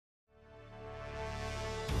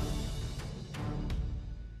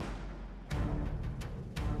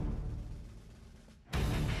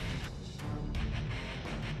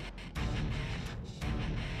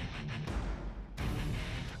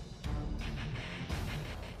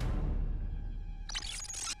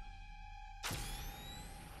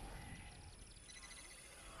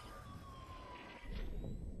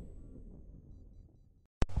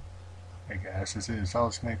Alright guys, this is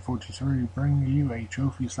Solid Snake 423 bringing you a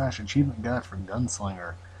trophy slash achievement guide for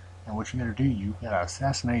Gunslinger. And what you gotta do, you gotta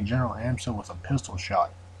assassinate General Amso with a pistol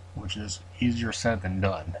shot, which is easier said than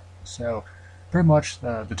done. So, pretty much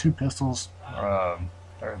the two pistols,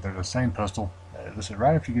 they're the same pistol. This is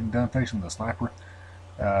right after you get done facing the sniper.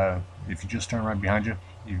 If you just turn right behind you,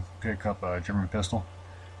 you pick up a German pistol.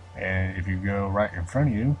 And if you go right in front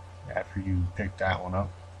of you, after you pick that one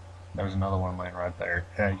up, there's another one laying right there.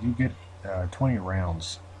 You get 20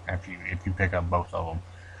 rounds after if you pick up both of them.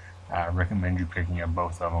 I recommend you picking up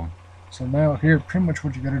both of them. So now here, pretty much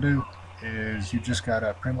what you gotta do is you just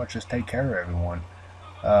gotta pretty much just take care of everyone.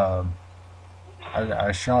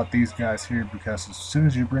 I shot these guys here because as soon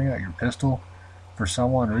as you bring out your pistol, for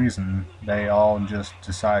some odd reason, they all just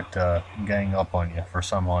decide to gang up on you for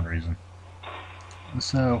some odd reason.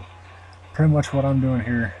 So pretty much what I'm doing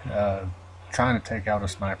here, trying to take out a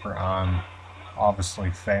sniper, I'm obviously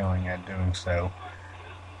failing at doing so.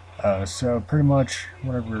 So pretty much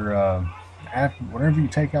whenever you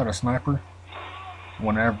take out a sniper,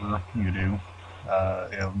 whenever you do,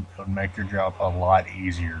 it'll make your job a lot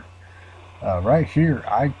easier. Right here,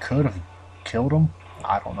 I could have killed him.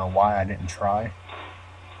 I don't know why I didn't try.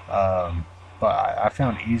 But I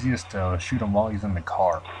found easiest to shoot him while he's in the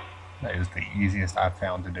car. That is the easiest I've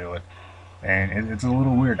found to do it. And it's a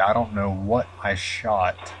little weird. I don't know what I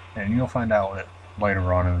shot, and you'll find out it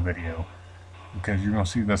later on in the video, because you're going to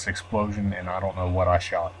see this explosion and I don't know what I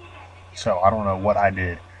shot. So I don't know what I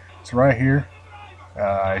did. So right here,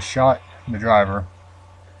 I shot the driver,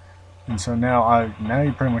 and so now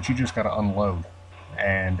you pretty much, you just got to unload.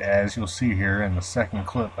 And as you'll see here in the second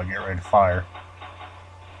clip I get ready to fire,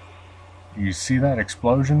 you see that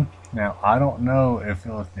explosion? Now I don't know if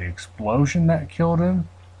it was the explosion that killed him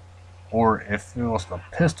or if it was the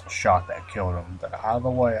pistol shot that killed him, but either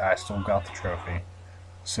way I still got the trophy.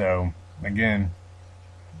 So again,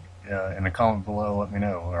 in the comment below, let me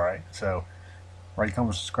know. Alright, so rate,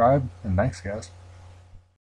 comment, subscribe, and thanks guys.